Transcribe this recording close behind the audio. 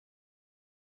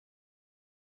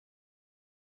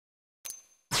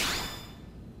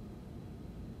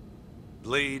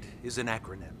BLADE is an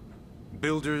acronym.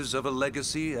 Builders of a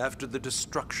legacy after the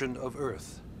destruction of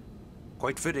Earth.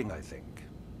 Quite fitting, I think.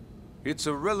 It's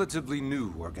a relatively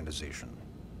new organization.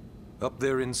 Up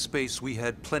there in space, we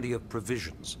had plenty of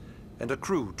provisions, and a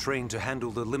crew trained to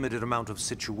handle the limited amount of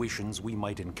situations we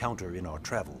might encounter in our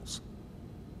travels.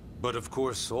 But of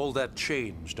course, all that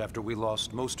changed after we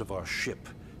lost most of our ship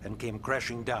and came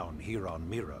crashing down here on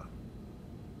Mira.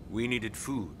 We needed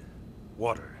food,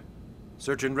 water,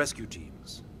 search and rescue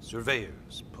teams,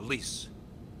 surveyors, police.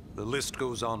 The list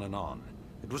goes on and on.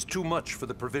 It was too much for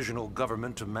the provisional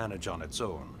government to manage on its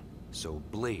own, so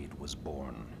BLADE was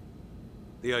born.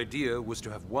 The idea was to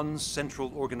have one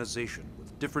central organization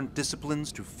with different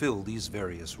disciplines to fill these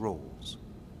various roles.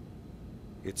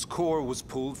 Its core was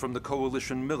pulled from the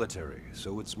Coalition military,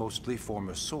 so it's mostly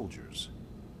former soldiers.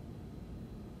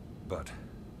 But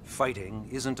fighting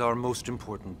isn't our most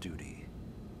important duty.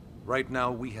 Right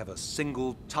now, we have a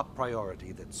single top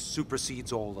priority that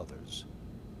supersedes all others.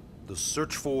 The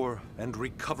search for and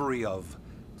recovery of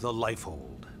the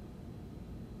Lifehold.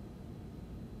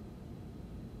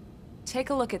 Take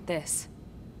a look at this.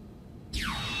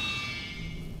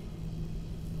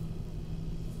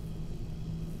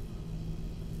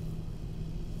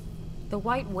 The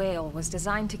White Whale was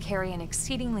designed to carry an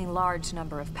exceedingly large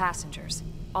number of passengers,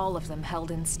 all of them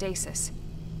held in stasis.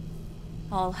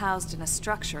 All housed in a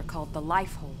structure called the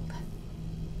Lifehold.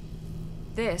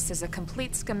 This is a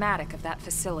complete schematic of that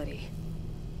facility.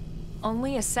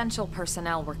 Only essential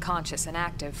personnel were conscious and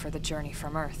active for the journey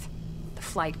from Earth. The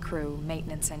flight crew,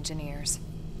 maintenance engineers.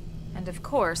 And of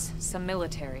course, some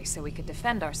military so we could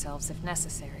defend ourselves if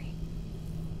necessary.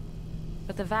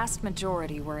 But the vast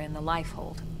majority were in the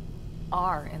Lifehold.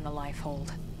 Are in the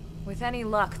Lifehold. With any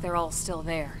luck, they're all still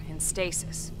there, in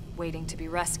stasis, waiting to be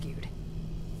rescued.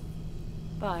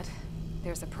 But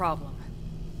there's a problem.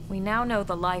 We now know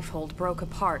the Lifehold broke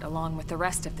apart along with the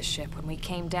rest of the ship when we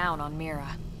came down on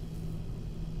Mira.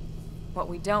 What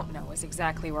we don't know is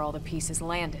exactly where all the pieces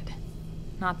landed.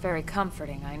 Not very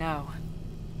comforting, I know.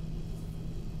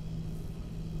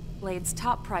 Blade's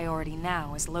top priority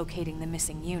now is locating the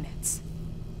missing units.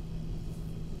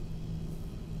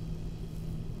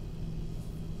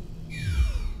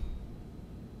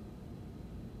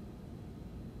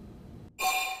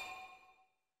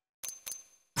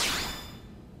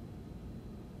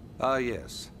 Ah,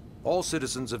 yes. All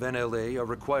citizens of NLA are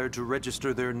required to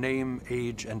register their name,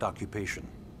 age, and occupation.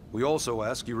 We also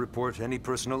ask you report any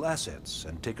personal assets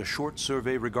and take a short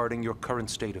survey regarding your current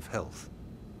state of health.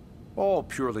 All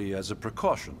purely as a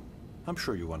precaution. I'm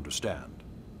sure you understand.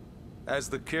 As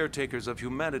the caretakers of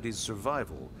humanity's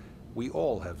survival, we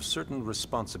all have certain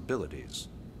responsibilities.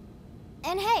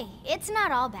 And hey, it's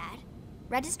not all bad.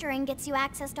 Registering gets you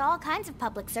access to all kinds of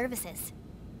public services.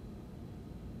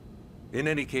 In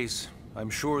any case, I'm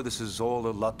sure this is all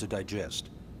a lot to digest.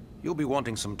 You'll be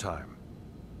wanting some time.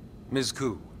 Ms.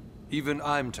 Koo, even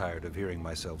I'm tired of hearing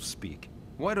myself speak.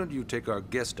 Why don't you take our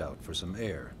guest out for some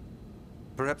air?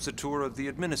 Perhaps a tour of the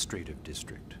administrative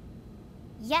district.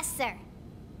 Yes, sir.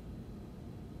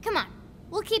 Come on,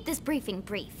 we'll keep this briefing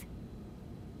brief.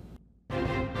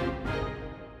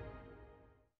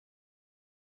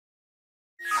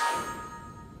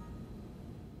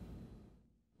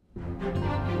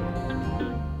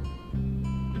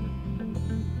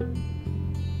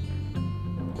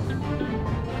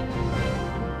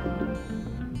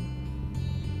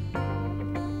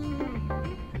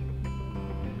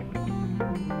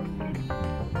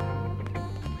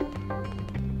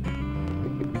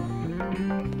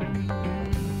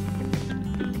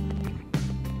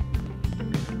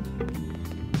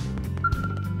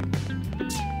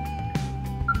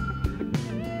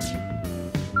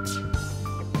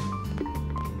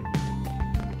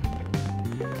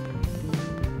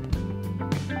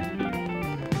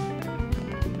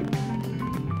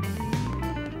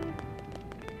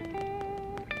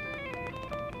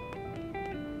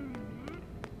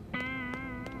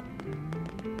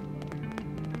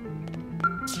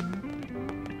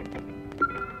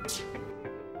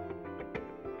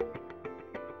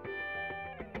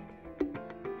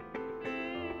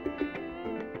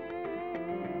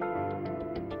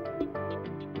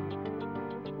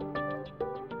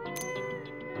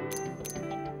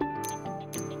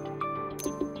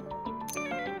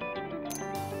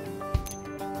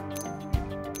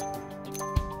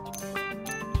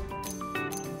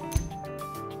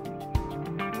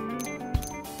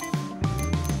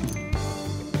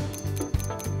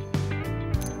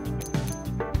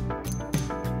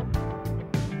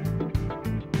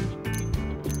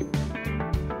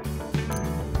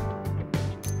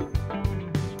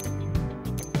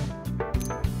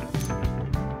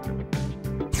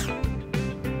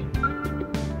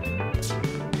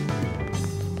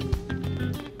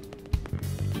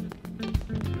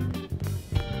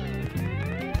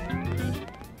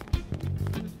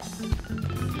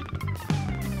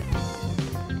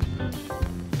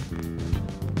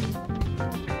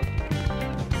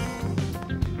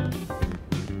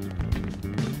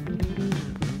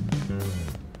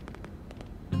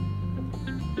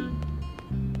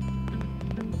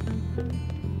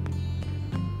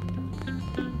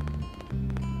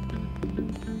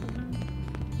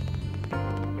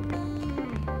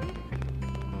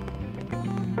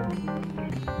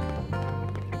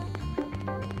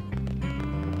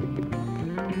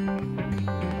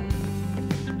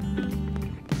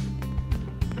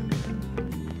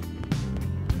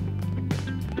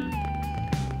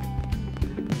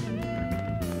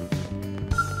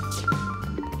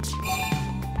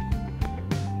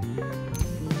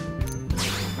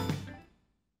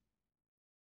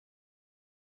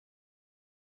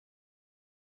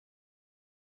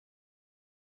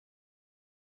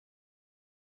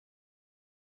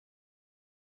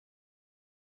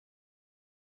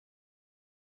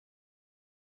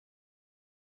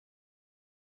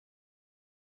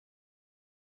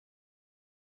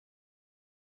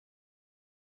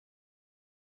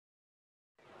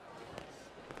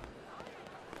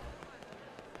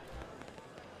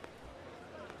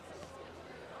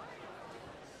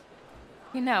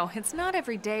 You know, it's not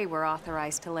every day we're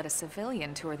authorized to let a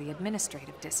civilian tour the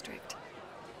administrative district.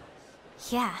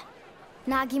 Yeah.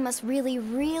 Nagi must really,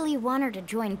 really want her to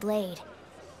join Blade.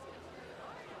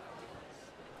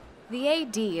 The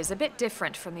AD is a bit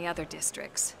different from the other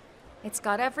districts. It's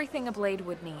got everything a Blade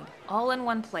would need, all in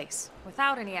one place,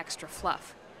 without any extra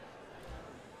fluff.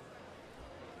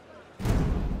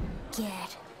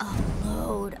 Get a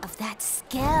load of that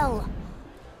Skell.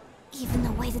 Even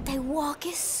the way that they walk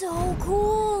is so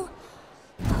cool.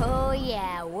 Oh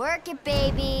yeah, work it,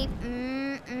 baby.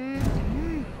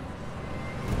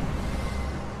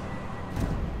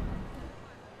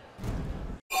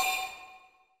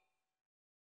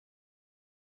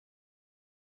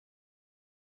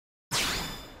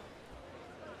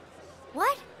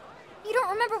 What? You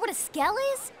don't remember what a Skell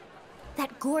is?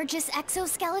 That gorgeous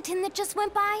exoskeleton that just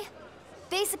went by?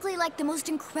 Basically like the most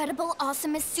incredible,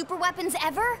 awesomest super weapons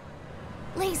ever?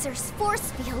 Lasers, force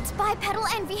fields, bipedal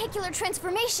and vehicular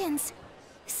transformations.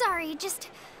 Sorry,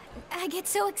 I get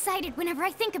so excited whenever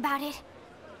I think about it.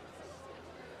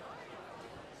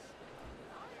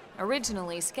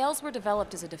 Originally, Skells were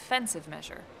developed as a defensive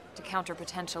measure to counter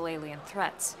potential alien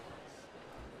threats.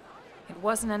 It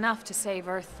wasn't enough to save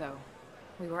Earth, though.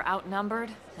 We were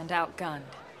outnumbered and outgunned.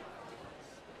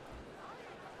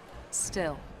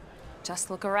 Still, just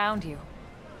look around you.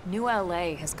 New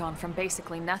LA has gone from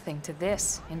basically nothing to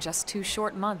this in just 2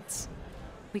 short months.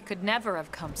 We could never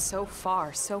have come so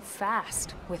far, so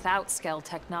fast, without Skell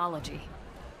technology.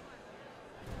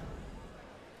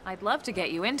 I'd love to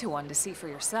get you into one to see for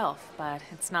yourself, but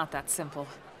it's not that simple.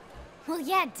 Well,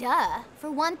 yeah, duh. For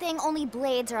one thing, only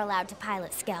Blades are allowed to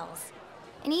pilot Skells.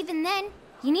 And even then,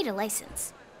 you need a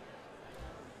license.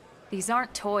 These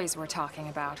aren't toys we're talking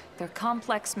about. They're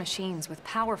complex machines with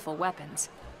powerful weapons.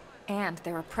 And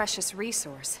they're a precious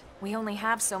resource. We only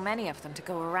have so many of them to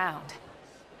go around.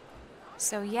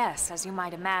 So yes, as you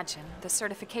might imagine, the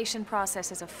certification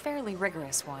process is a fairly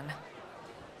rigorous one.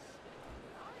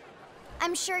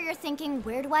 I'm sure you're thinking,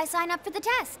 where do I sign up for the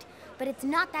test? But it's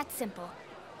not that simple.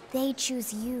 They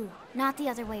choose you, not the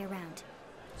other way around.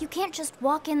 You can't just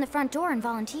walk in the front door and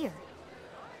volunteer.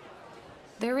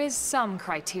 There is some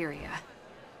criteria.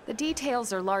 The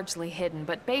details are largely hidden,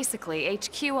 but basically,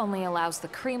 HQ only allows the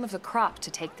cream of the crop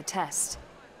to take the test.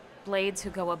 Blades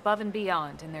who go above and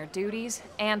beyond in their duties,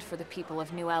 and for the people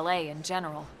of New LA in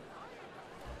general.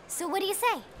 So what do you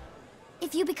say?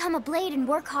 If you become a Blade and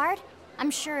work hard,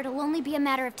 I'm sure it'll only be a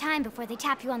matter of time before they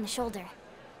tap you on the shoulder.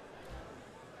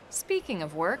 Speaking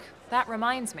of work, that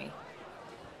reminds me.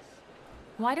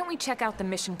 Why don't we check out the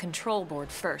Mission Control Board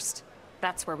first?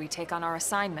 That's where we take on our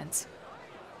assignments.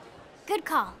 Good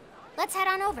call. Let's head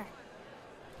on over.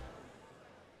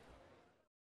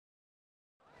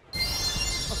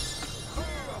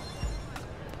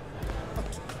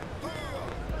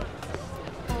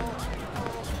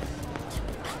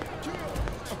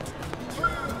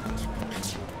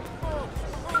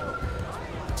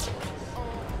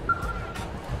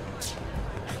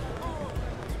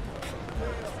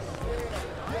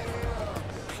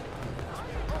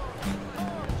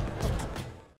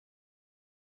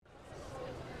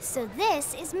 So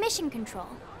this is Mission Control.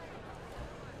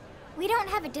 We don't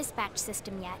have a dispatch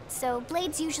system yet, so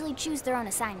Blades usually choose their own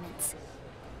assignments.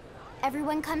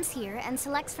 Everyone comes here and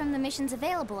selects from the missions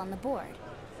available on the board.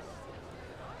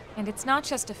 And it's not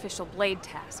just official Blade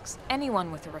tasks.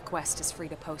 Anyone with a request is free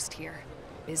to post here.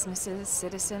 Businesses,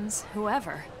 citizens,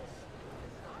 whoever.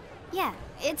 Yeah,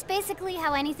 it's basically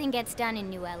how anything gets done in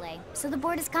New LA, so the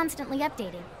board is constantly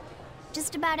updating.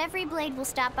 Just about every Blade will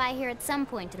stop by here at some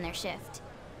point in their shift.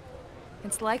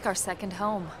 It's like our second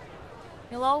home.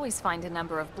 You'll always find a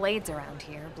number of Blades around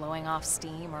here, blowing off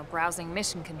steam or browsing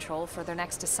mission control for their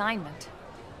next assignment.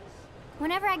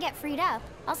 Whenever I get freed up,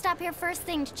 I'll stop here first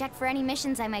thing to check for any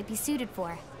missions I might be suited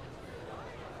for.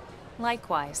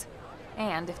 Likewise.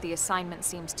 And if the assignment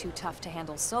seems too tough to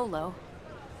handle solo,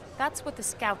 that's what the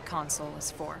Scout Console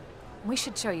is for. We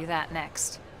should show you that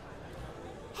next.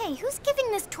 Hey, who's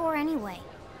giving this tour anyway?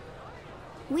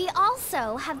 We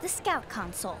also have the Scout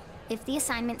Console, if the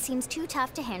assignment seems too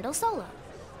tough to handle solo.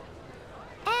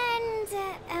 And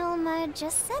Elma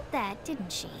just said that,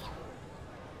 didn't she?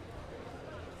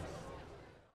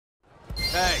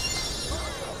 Hey!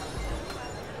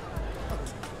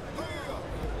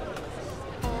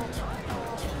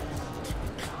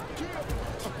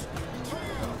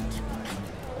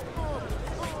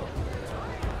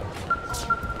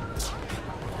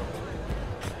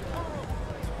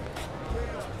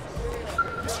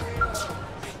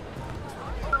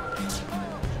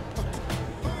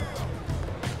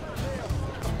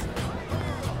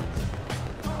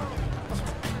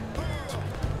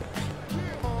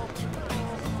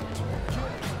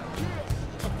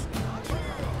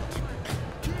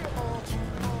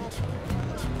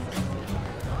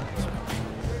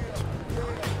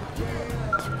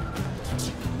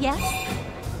 Yes?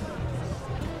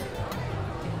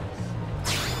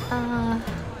 Ta-da!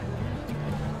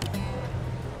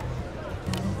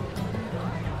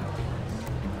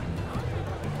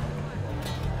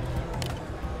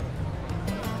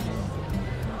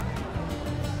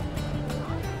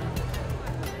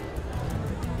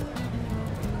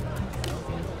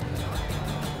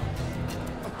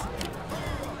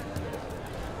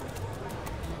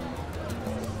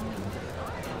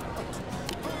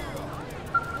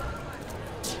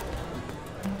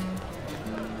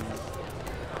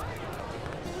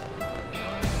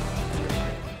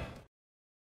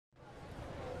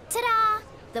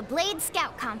 The Blade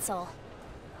Scout Console.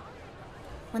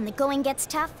 When the going gets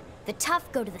tough, the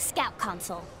tough go to the Scout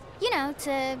Console. You know,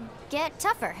 to get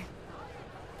tougher.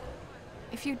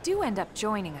 If you do end up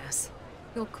joining us,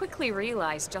 you'll quickly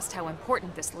realize just how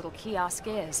important this little kiosk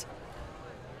is.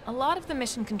 A lot of the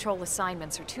mission control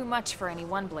assignments are too much for any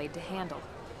one Blade to handle.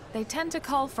 They tend to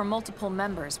call for multiple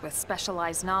members with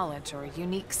specialized knowledge or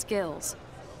unique skills.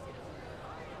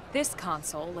 This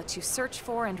console lets you search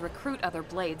for and recruit other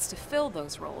Blades to fill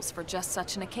those roles for just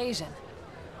such an occasion.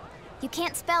 You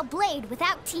can't spell Blade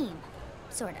without team.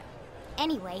 Sorta.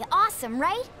 Anyway, awesome,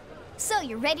 right? So,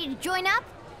 you're ready to join up?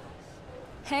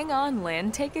 Hang on,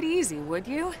 Lynn. Take it easy, would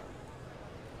you?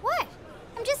 What?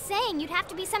 I'm just saying you'd have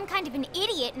to be some kind of an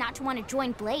idiot not to want to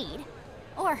join Blade.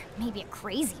 Or maybe a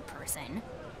crazy person.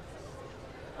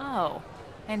 Oh,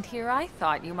 and here I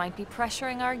thought you might be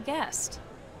pressuring our guest.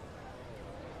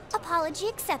 Apology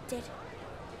accepted.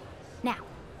 Now,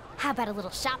 how about a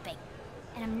little shopping?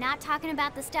 And I'm not talking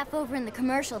about the stuff over in the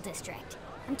commercial district.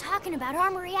 I'm talking about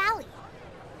Armory Alley.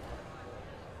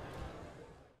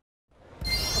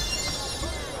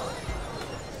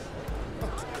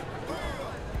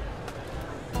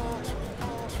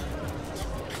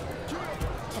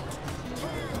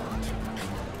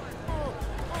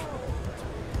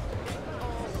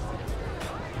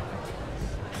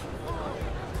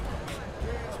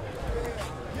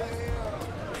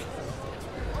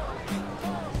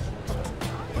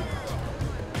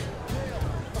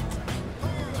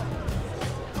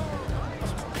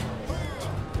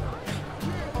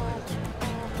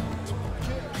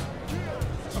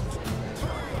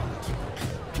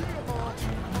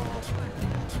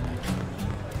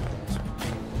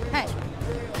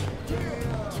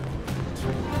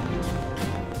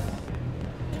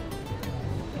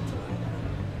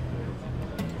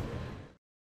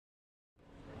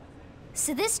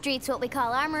 So this street's what we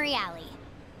call Armory Alley.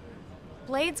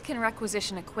 Blades can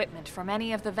requisition equipment from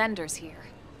any of the vendors here.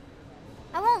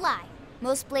 I won't lie,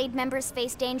 most Blade members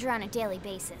face danger on a daily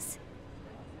basis.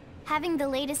 Having the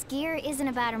latest gear isn't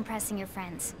about impressing your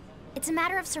friends. It's a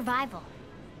matter of survival.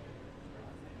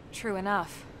 True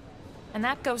enough. And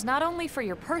that goes not only for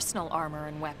your personal armor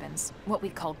and weapons, what we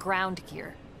call ground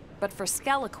gear, but for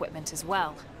skell equipment as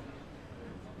well.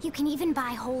 You can even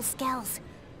buy whole skells.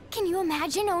 Can you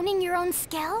imagine owning your own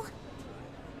skell?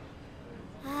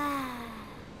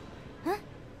 Huh?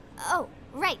 Oh,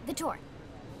 right, the tour.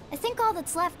 I think all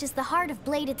that's left is the heart of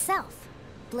Blade itself.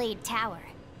 Blade Tower.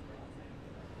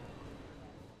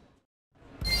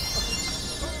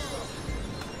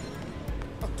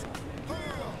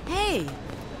 Hey!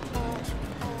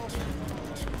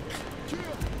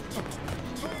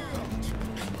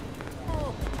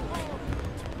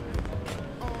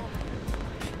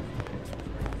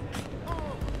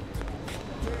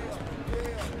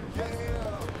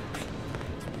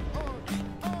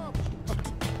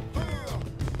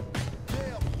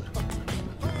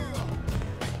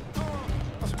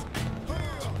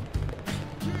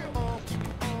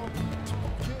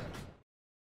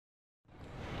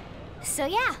 So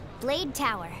yeah, Blade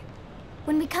Tower.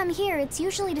 When we come here, it's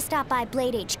usually to stop by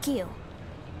Blade HQ.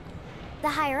 The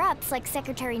higher-ups, like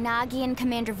Secretary Nagi and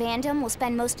Commander Vandam, will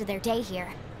spend most of their day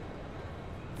here.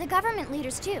 The government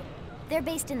leaders, too. They're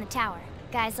based in the tower.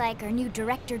 Guys like our new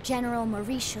Director General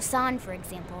Maurice Chausson, for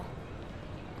example.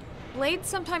 Blades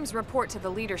sometimes report to the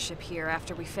leadership here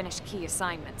after we finish key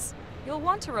assignments. You'll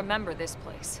want to remember this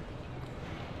place.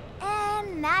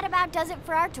 And that about does it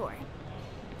for our tour.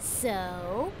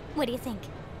 So, what do you think?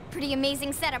 Pretty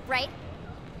amazing setup, right?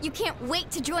 You can't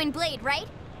wait to join Blade, right?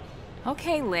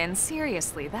 Okay, Lynn,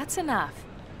 seriously, that's enough.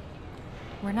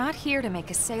 We're not here to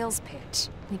make a sales pitch.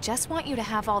 We just want you to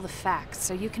have all the facts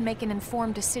so you can make an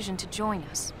informed decision to join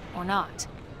us, or not.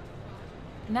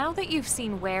 Now that you've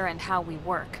seen where and how we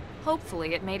work,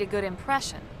 hopefully it made a good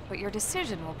impression, but your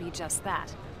decision will be just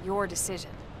that, your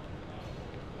decision.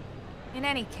 In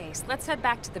any case, let's head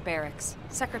back to the barracks.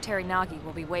 Secretary Nagi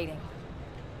will be waiting.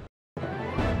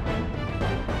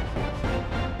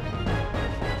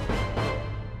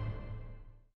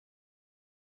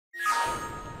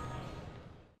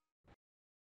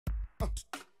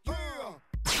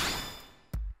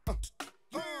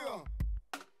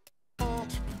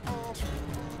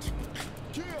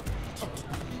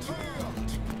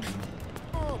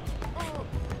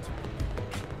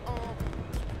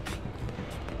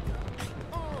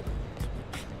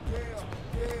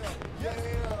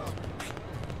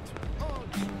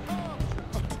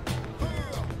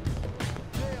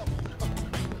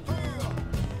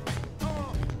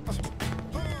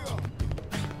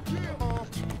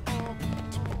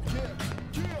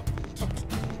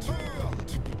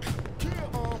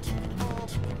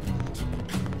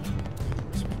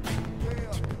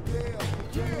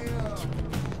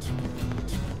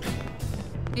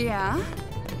 Yeah?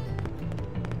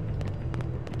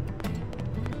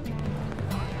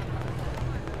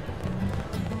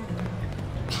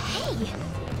 Hey!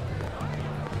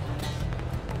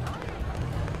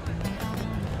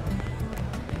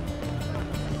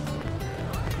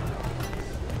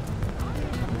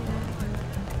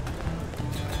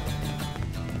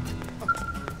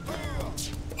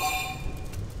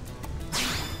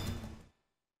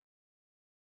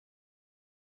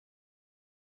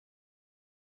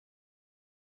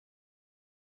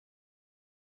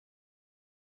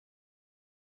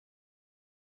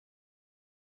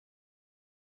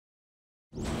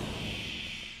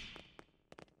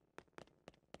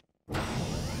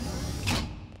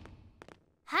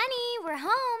 Honey, we're home.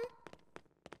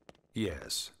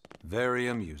 Yes, very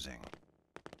amusing.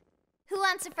 Who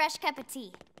wants a fresh cup of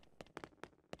tea?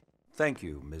 Thank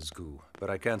you, Ms. Gu, but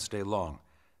I can't stay long.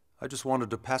 I just wanted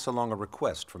to pass along a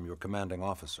request from your commanding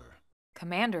officer.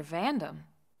 Commander Vandam?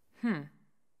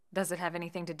 Does it have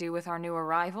anything to do with our new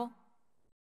arrival?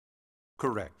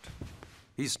 Correct.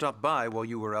 He stopped by while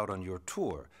you were out on your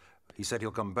tour. He said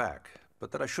he'll come back,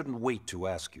 but that I shouldn't wait to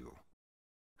ask you.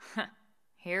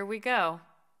 Here we go.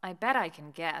 I bet I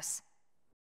can guess.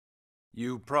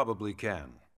 You probably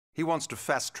can. He wants to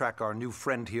fast-track our new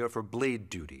friend here for blade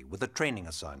duty with a training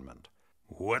assignment.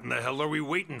 What in the hell are we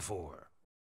waiting for?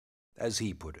 As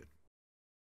he put it.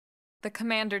 The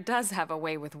commander does have a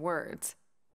way with words.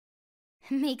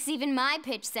 Makes even my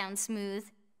pitch sound smooth.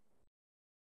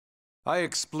 I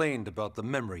explained about the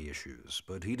memory issues,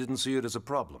 but he didn't see it as a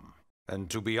problem. And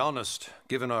to be honest,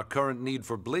 given our current need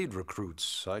for blade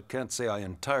recruits, I can't say I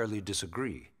entirely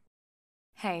disagree.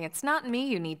 Hey, it's not me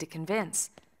you need to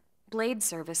convince. Blade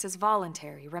service is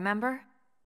voluntary, remember?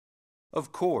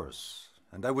 Of course,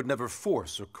 and I would never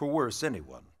force or coerce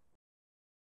anyone.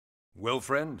 Well,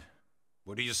 friend,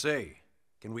 what do you say?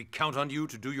 Can we count on you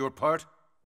to do your part?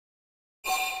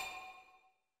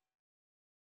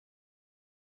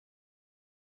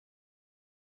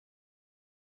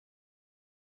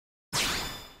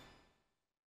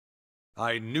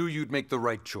 I knew you'd make the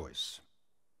right choice.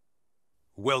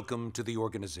 Welcome to the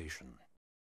organization.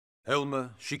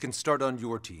 Elma, she can start on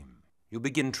your team. You'll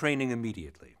begin training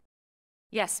immediately.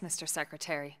 Yes, Mr.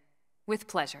 Secretary. With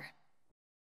pleasure.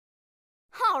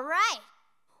 All right!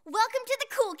 Welcome to the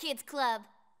Cool Kids Club!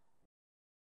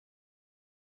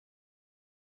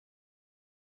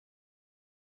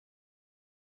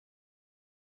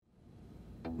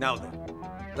 Now then,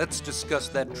 let's discuss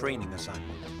that training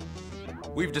assignment.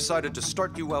 We've decided to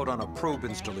start you out on a probe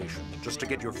installation, just to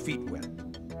get your feet wet.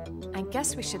 I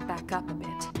guess we should back up a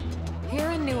bit.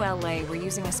 Here in New LA, we're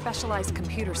using a specialized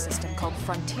computer system called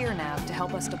Frontier Nav to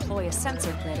help us deploy a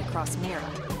sensor grid across Mira.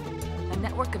 A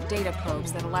network of data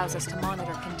probes that allows us to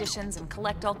monitor conditions and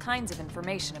collect all kinds of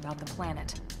information about the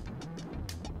planet.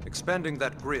 Expanding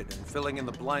that grid and filling in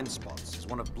the blind spots is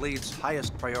one of Blade's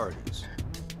highest priorities.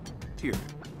 Here,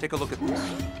 take a look at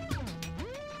this.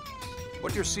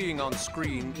 What you're seeing on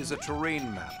screen is a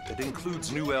terrain map that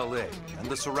includes New LA and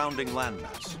the surrounding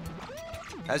landmass.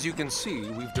 As you can see,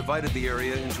 we've divided the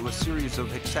area into a series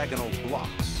of hexagonal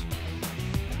blocks.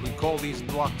 We call these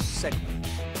blocks segments,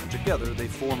 and together they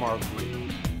form our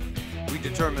grid. We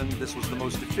determined this was the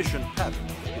most efficient pattern,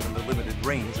 given the limited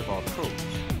range of our probes.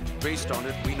 Based on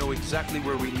it, we know exactly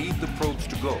where we need the probes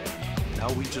to go.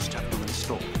 Now we just have to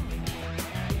install them.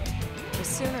 The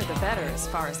sooner the better, as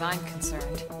far as I'm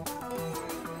concerned.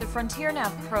 The Frontier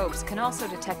Nav probes can also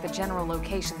detect the general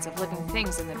locations of living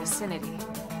things in the vicinity,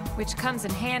 which comes in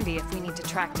handy if we need to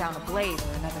track down a blade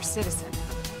or another citizen.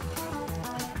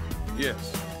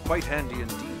 Yes, quite handy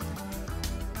indeed.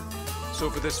 So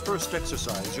for this first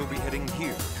exercise, you'll be heading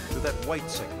here, to that white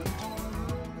segment.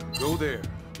 Go there,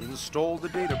 install the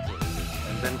data probe,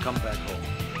 and then come back home.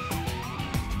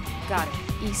 Got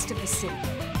it. East of the city.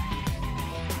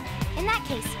 In that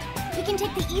case, we can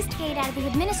take the east gate out of the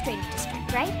administrative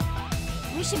district, right?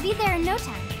 We should be there in no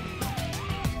time.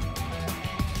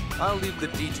 I'll leave the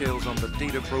details on the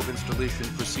data probe installation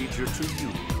procedure to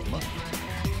you, Elma.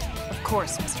 Of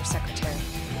course, Mr. Secretary.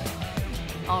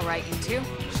 All right, you two,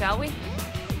 shall we?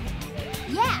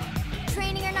 Yeah!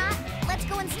 Training or not, let's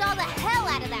go install the hell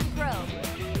out of that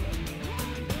probe!